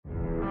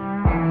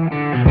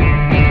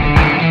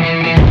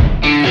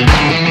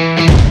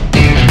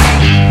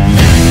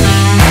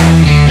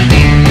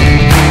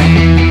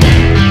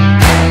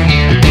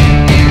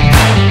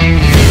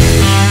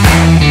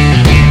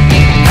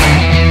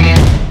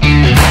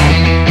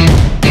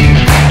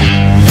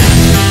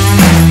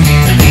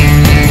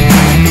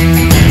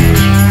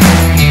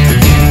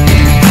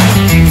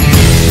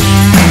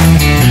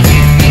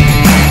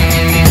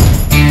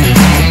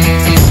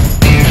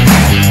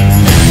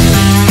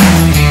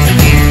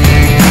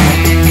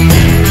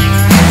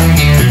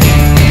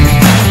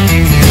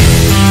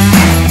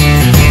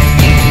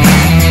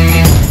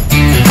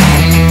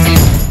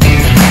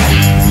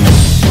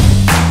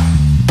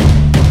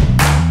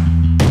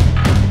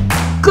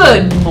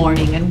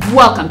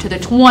welcome to the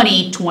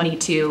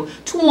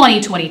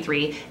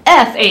 2022-2023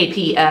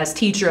 FAPS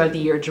Teacher of the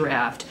Year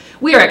Draft.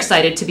 We are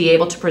excited to be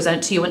able to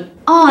present to you an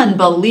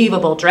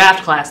unbelievable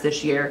draft class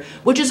this year,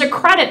 which is a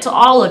credit to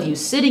all of you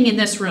sitting in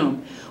this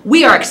room.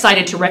 We are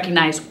excited to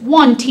recognize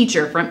one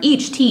teacher from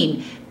each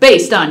team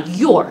based on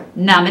your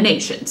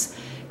nominations.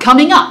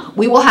 Coming up,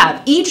 we will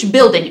have each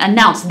building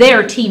announce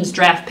their team's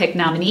draft pick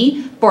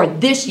nominee for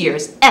this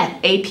year's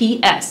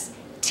FAPS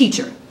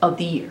Teacher of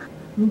the Year.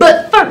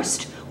 But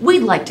first,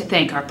 we'd like to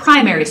thank our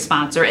primary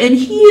sponsor and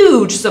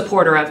huge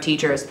supporter of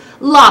teachers,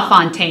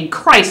 LaFontaine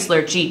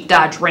Chrysler Jeep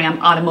Dodge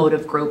Ram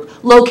Automotive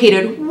Group,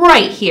 located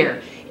right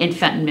here in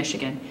Fenton,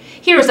 Michigan.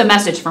 Here's a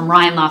message from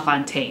Ryan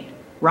LaFontaine.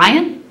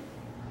 Ryan?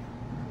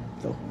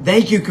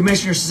 Thank you,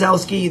 Commissioner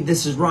Soselski.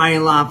 This is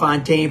Ryan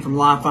LaFontaine from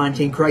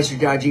LaFontaine Chrysler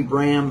Dodge Jeep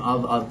Ram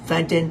of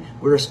Fenton.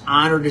 We're just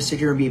honored to sit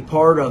here and be a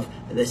part of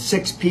the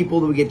 6 people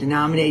that we get to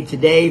nominate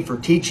today for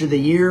Teacher of the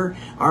Year.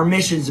 Our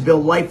mission is to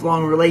build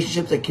lifelong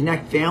relationships that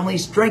connect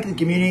families, strengthen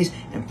communities,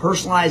 and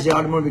personalize the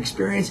automotive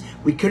experience.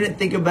 We couldn't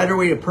think of a better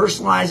way to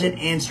personalize it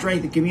and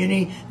strengthen the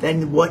community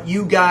than what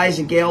you guys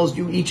and gals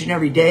do each and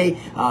every day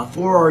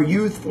for our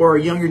youth, for our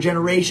younger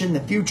generation,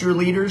 the future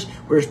leaders.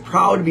 We're just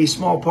proud to be a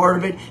small part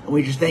of it, and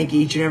we just thank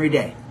you each and every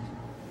day.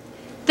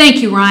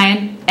 Thank you,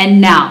 Ryan.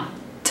 And now,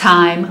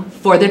 time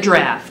for the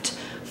draft.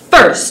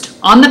 First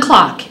on the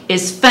clock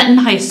is Fenton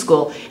High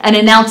School, and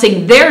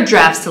announcing their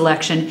draft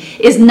selection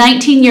is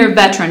 19-year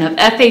veteran of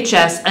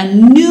FHS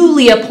and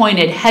newly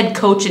appointed head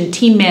coach and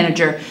team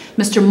manager,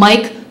 Mr.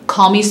 Mike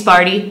 "Call Me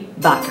Sparty"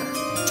 Bacher.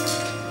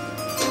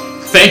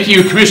 Thank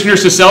you, Commissioner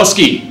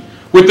Soselski.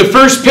 With the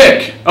first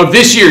pick of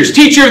this year's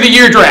Teacher of the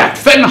Year draft,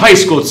 Fenton High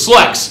School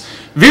selects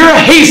Vera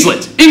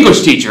Hazlett,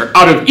 English teacher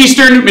out of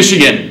Eastern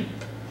Michigan.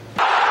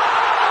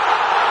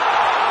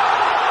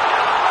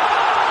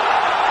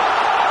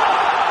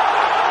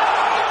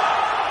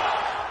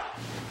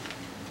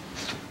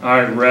 All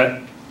right,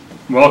 Rhett,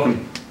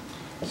 welcome.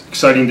 It's an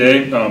exciting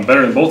day,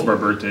 better than both of our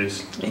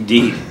birthdays.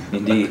 Indeed,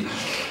 indeed.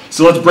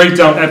 So let's break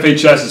down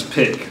FHS's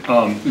pick.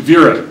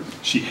 Vera,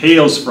 she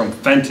hails from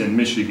Fenton,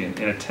 Michigan,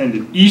 and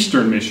attended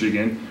Eastern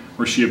Michigan,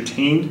 where she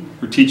obtained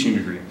her teaching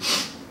degree.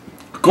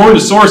 According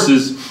to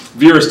sources,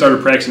 Vera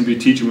started practicing to be a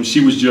teacher when she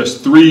was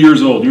just 3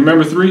 years old. You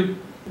remember 3?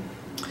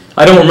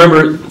 I don't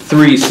remember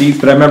 3, Steve,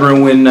 but I remember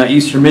when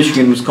Eastern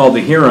Michigan was called the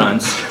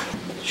Hurons.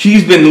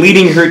 She's been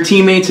leading her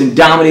teammates and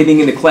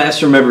dominating in the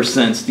classroom ever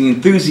since. The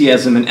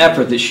enthusiasm and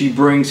effort that she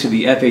brings to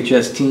the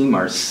FHS team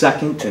are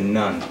second to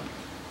none.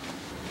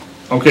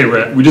 Okay,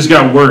 Rhett, we just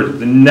got word.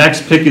 The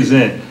next pick is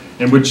in,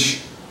 and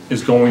which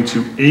is going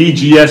to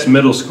AGS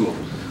Middle School.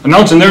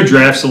 Announcing their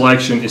draft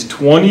selection is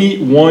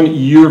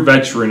 21-year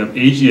veteran of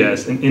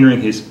AGS and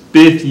entering his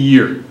 5th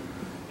year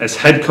as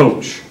head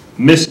coach,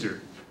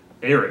 Mr.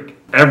 Eric.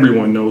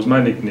 Everyone knows my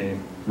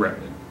nickname, Rhett.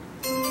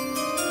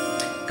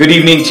 Good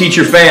evening,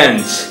 teacher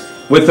fans.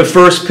 With the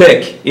first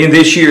pick in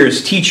this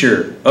year's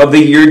Teacher of the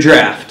Year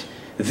draft,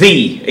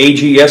 the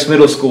AGS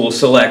Middle School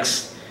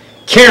selects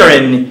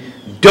Karen,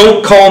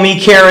 don't call me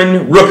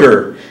Karen,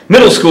 Rooker,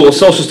 middle school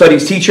social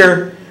studies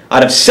teacher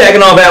out of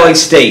Saginaw Valley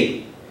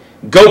State.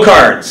 Go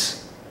Cards!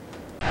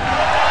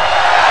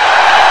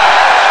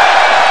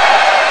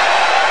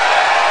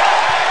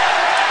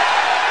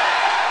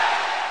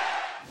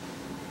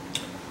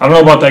 I don't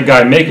know about that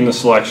guy making the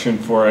selection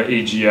for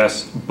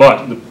AGS,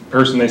 but the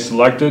person they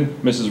selected,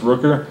 Mrs.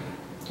 Rooker,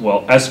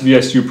 well,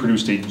 SVSU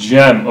produced a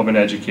gem of an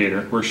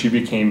educator where she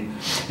became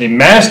a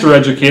master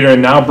educator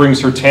and now brings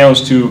her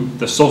talents to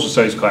the social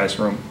studies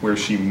classroom where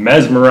she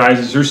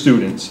mesmerizes her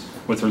students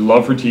with her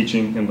love for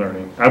teaching and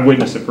learning. I've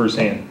witnessed it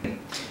firsthand.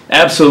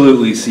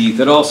 Absolutely,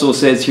 Seth. It also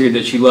says here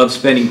that she loves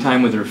spending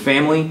time with her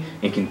family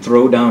and can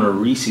throw down a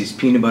Reese's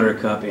peanut butter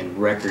cup in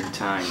record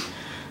time.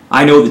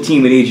 I know the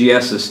team at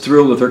AGS is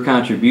thrilled with her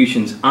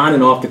contributions on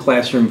and off the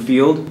classroom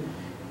field.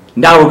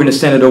 Now we're going to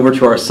send it over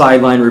to our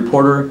sideline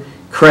reporter,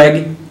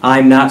 Craig,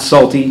 I'm not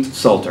salty,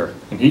 Salter.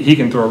 And he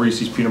can throw a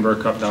Reese's peanut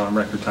butter cup down in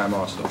record time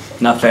also.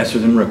 Not faster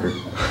than Rooker.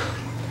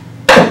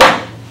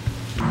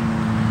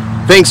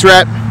 Thanks,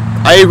 Rhett.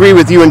 I agree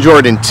with you and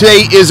Jordan.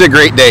 Today is a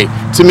great day.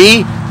 To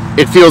me,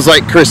 it feels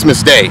like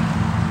Christmas Day.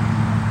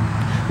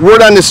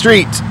 Word on the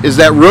street is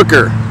that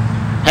Rooker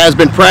has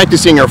been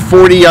practicing her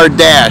 40-yard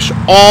dash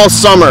all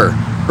summer.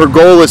 Her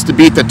goal is to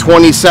beat the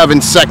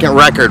 27-second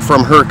record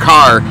from her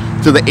car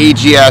to the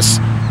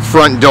AGS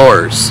front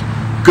doors.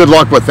 Good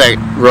luck with that,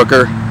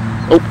 Rooker.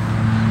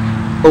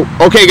 Oh,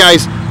 okay,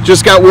 guys,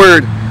 just got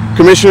word.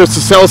 Commissioner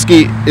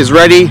Soselski is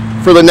ready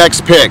for the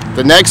next pick.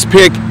 The next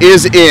pick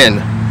is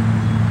in.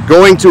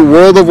 Going to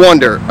World of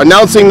Wonder.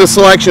 Announcing the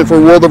selection for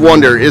World of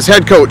Wonder is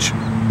head coach,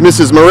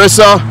 Mrs.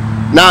 Marissa,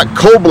 not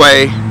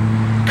Cobley,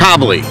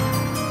 Cobley.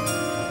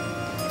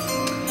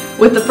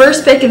 With the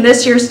first pick in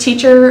this year's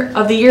Teacher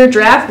of the Year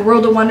draft,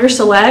 World of Wonder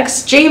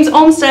selects James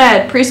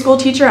Olmstead, preschool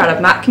teacher out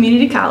of Mott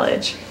Community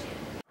College.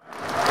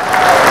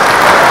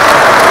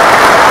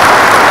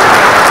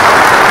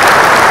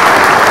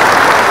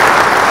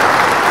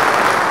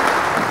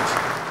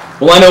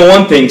 Well, I know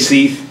one thing,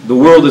 Seth. The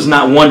world is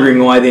not wondering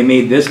why they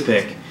made this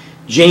pick.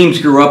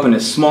 James grew up in a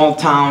small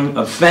town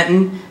of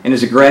Fenton and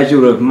is a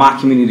graduate of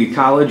Mott Community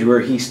College, where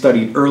he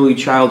studied early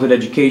childhood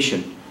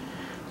education.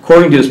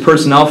 According to his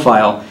personnel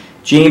file,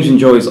 James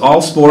enjoys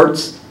all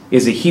sports,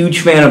 is a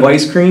huge fan of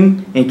ice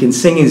cream, and can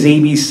sing his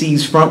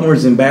ABCs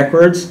frontwards and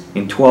backwards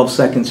in 12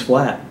 seconds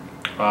flat.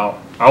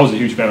 Wow. I was a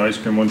huge fan of ice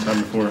cream one time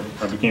before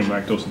I became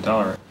lactose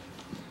intolerant.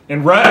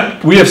 And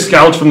Rhett, we have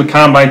scouts from the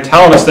Combine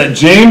telling us that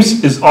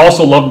James is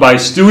also loved by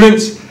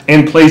students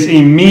and plays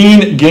a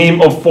mean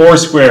game of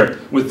Foursquare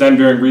with them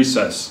during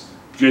recess.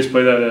 Did you guys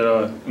play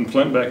that in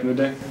Flint back in the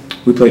day?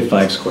 We played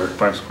Five Square.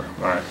 Five Square.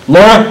 All right.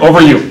 Laura,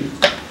 over you.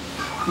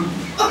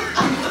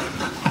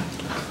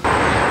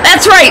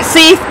 That's right,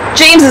 see?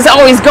 James is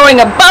always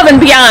going above and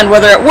beyond,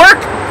 whether at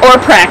work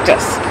or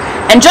practice.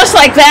 And just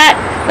like that,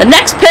 the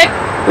next pick,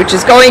 which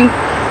is going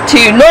to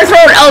North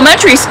Road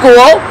Elementary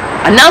School,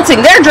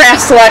 announcing their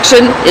draft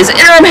selection, is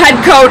interim head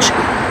coach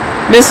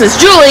Mrs.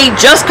 Julie,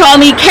 just call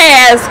me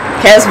Kaz,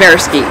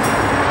 Kazmersky.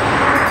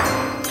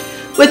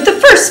 With the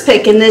first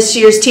pick in this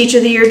year's Teacher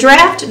of the Year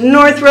draft,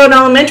 North Road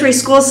Elementary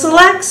School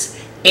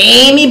selects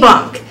Amy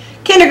Bunk,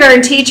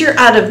 kindergarten teacher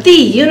out of the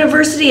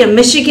University of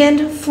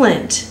Michigan,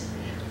 Flint.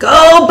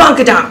 Go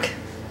Bunkadunk!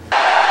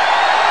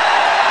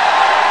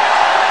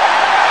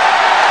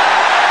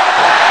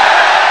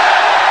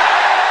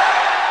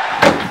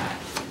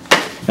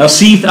 Now,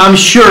 Seth, I'm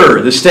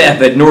sure the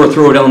staff at North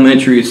Road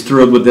Elementary is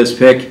thrilled with this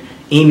pick.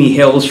 Amy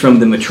hails from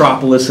the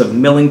metropolis of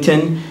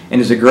Millington and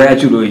is a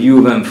graduate of U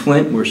of M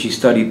Flint, where she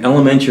studied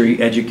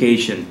elementary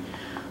education.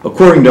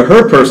 According to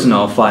her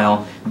personnel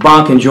file,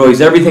 Bonk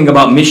enjoys everything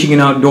about Michigan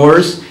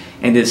outdoors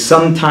and is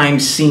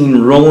sometimes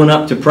seen rolling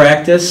up to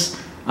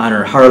practice on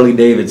her Harley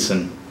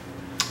Davidson.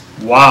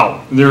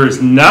 Wow, there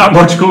is not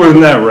much cooler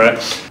than that,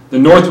 Rhett. The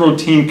North Road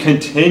team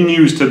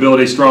continues to build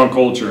a strong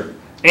culture.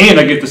 And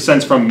I get the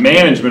sense from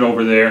management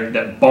over there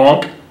that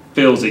Bonk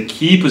fills a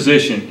key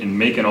position in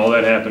making all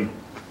that happen.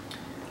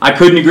 I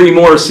couldn't agree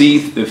more,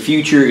 Seth. The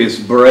future is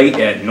bright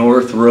at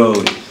North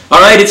Road. All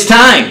right, it's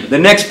time. The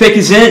next pick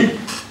is in.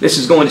 This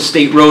is going to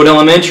State Road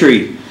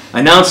Elementary.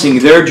 Announcing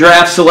their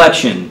draft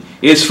selection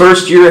is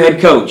first-year head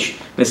coach,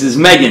 Mrs.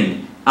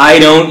 Megan, I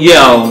Don't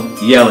Yell,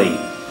 Yelly.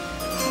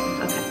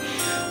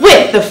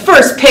 With the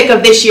first pick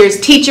of this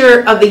year's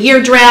Teacher of the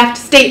Year draft,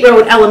 State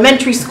Road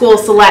Elementary School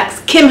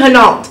selects Kim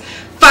Hinault,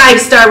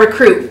 5-star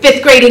recruit,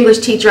 5th grade English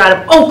teacher out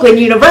of Oakland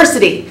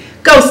University.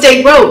 Go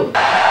State Road!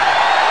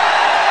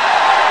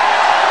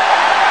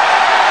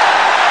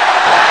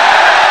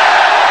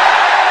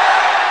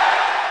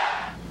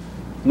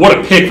 What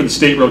a pick for the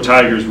State Road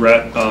Tigers,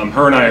 Rhett.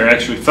 Her and I are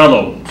actually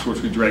fellow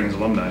Swartz Creek Dragons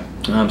alumni.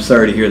 I'm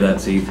sorry to hear that,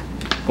 Seth.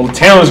 Well, the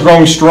talent is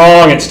growing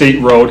strong at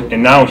State Road,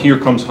 and now here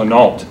comes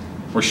Hinault,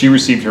 where she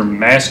received her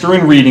Master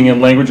in Reading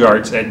and Language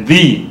Arts at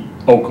the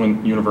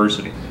Oakland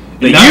University.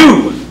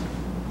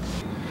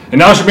 And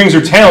now she brings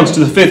her talents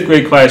to the 5th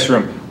grade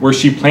classroom, where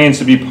she plans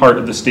to be part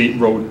of the State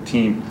Road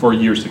team for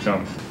years to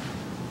come.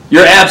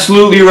 You're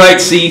absolutely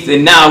right, Seth,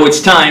 and now it's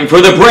time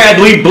for the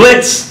Bradley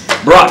Blitz,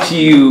 brought to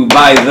you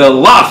by the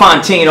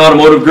LaFontaine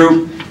Automotive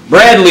Group.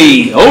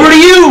 Bradley, over to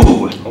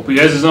you! Hope he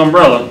has his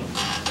umbrella.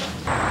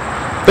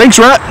 Thanks,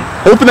 Rhett.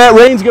 Hoping that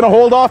rain's going to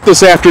hold off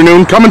this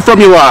afternoon, coming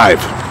from you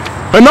live.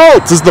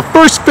 Hinault is the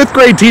first 5th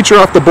grade teacher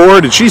off the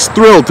board, and she's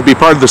thrilled to be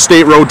part of the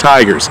State Road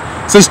Tigers.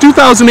 Since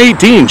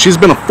 2018, she's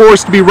been a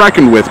force to be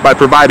reckoned with by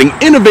providing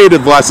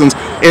innovative lessons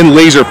and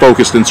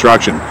laser-focused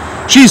instruction.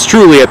 She's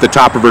truly at the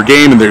top of her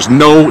game, and there's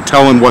no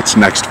telling what's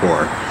next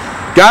for her.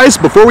 Guys,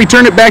 before we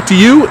turn it back to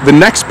you, the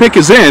next pick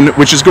is in,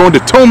 which is going to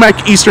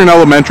Tomek Eastern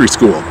Elementary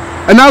School.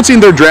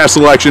 Announcing their draft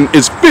selection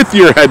is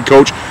 5th-year head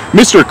coach,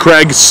 Mr.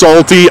 Craig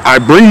Salty, I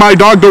bring my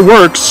dog to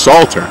work,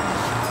 Salter.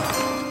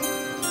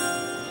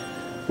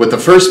 With the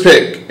first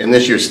pick in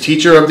this year's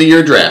Teacher of the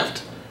Year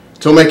draft,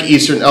 Tomek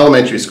Eastern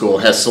Elementary School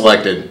has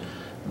selected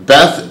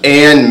Beth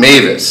Ann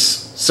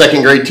Mavis,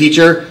 2nd grade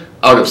teacher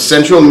out of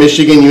Central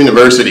Michigan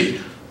University.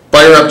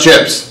 Fire up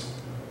chips.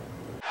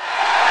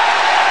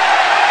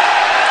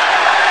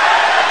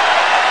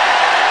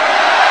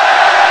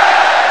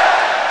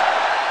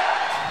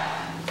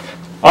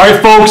 All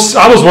right, folks,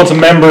 I was once a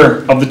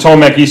member of the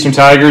Tomek Eastern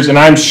Tigers, and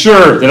I'm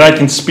sure that I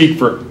can speak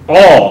for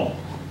all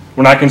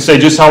when I can say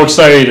just how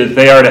excited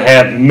they are to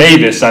have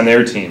Mavis on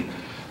their team.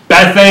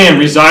 Beth Ann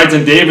resides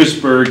in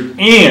Davisburg,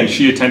 and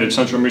she attended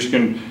Central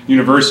Michigan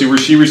University, where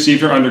she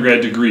received her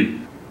undergrad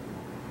degree.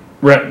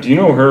 Rhett, do you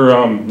know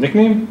her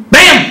nickname?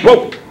 Bam!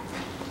 Whoa!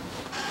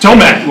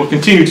 Tomek will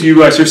continue to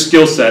utilize her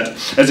skill set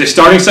as a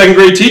starting 2nd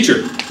grade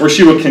teacher, where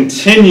she will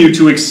continue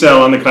to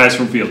excel on the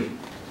classroom field.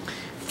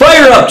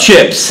 Fire up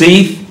chips,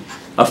 Seth.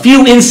 A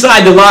few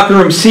inside the locker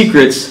room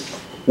secrets.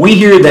 We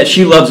hear that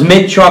she loves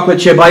mint chocolate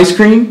chip ice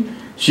cream.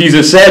 She's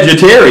a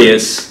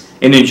Sagittarius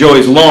and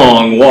enjoys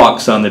long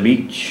walks on the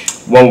beach.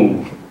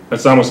 Whoa,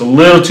 that's almost a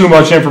little too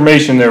much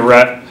information there,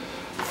 Rhett.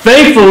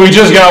 Thankfully, we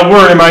just got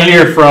word in my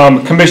ear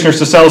from Commissioner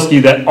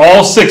Soselski that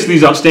all 6 of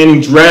these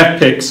outstanding draft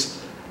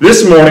picks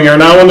this morning are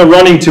now in the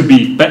running to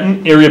be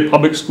Fenton Area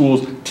Public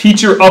Schools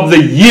Teacher of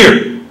the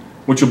Year,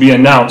 which will be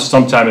announced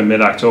sometime in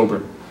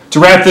mid-October. To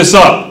wrap this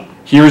up,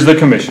 Here is the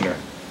commissioner.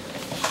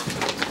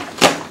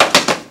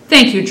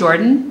 Thank you,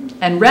 Jordan.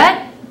 And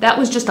Rhett, that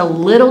was just a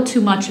little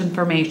too much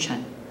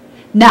information.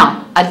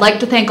 Now, I'd like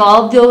to thank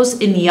all of those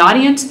in the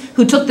audience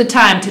who took the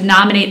time to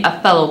nominate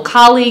a fellow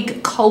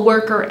colleague,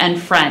 coworker,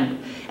 and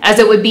friend, as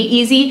it would be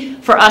easy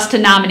for us to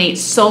nominate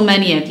so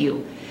many of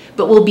you,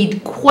 but will be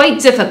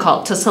quite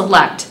difficult to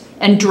select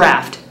and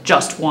draft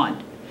just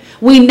one.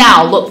 We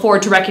now look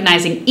forward to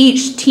recognizing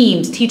each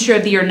team's Teacher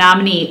of the Year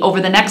nominee over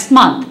the next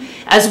month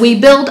as we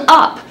build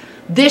up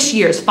this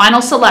year's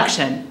final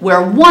selection,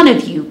 where one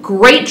of you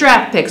great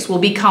draft picks will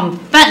become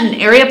Fenton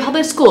Area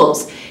Public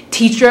Schools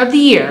Teacher of the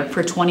Year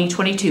for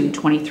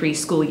 2022-23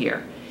 school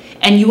year.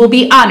 And you will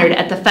be honored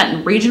at the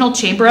Fenton Regional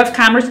Chamber of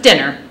Commerce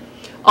dinner,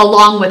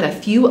 along with a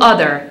few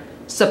other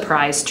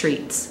surprise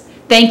treats.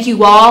 Thank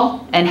you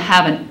all, and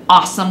have an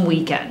awesome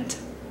weekend.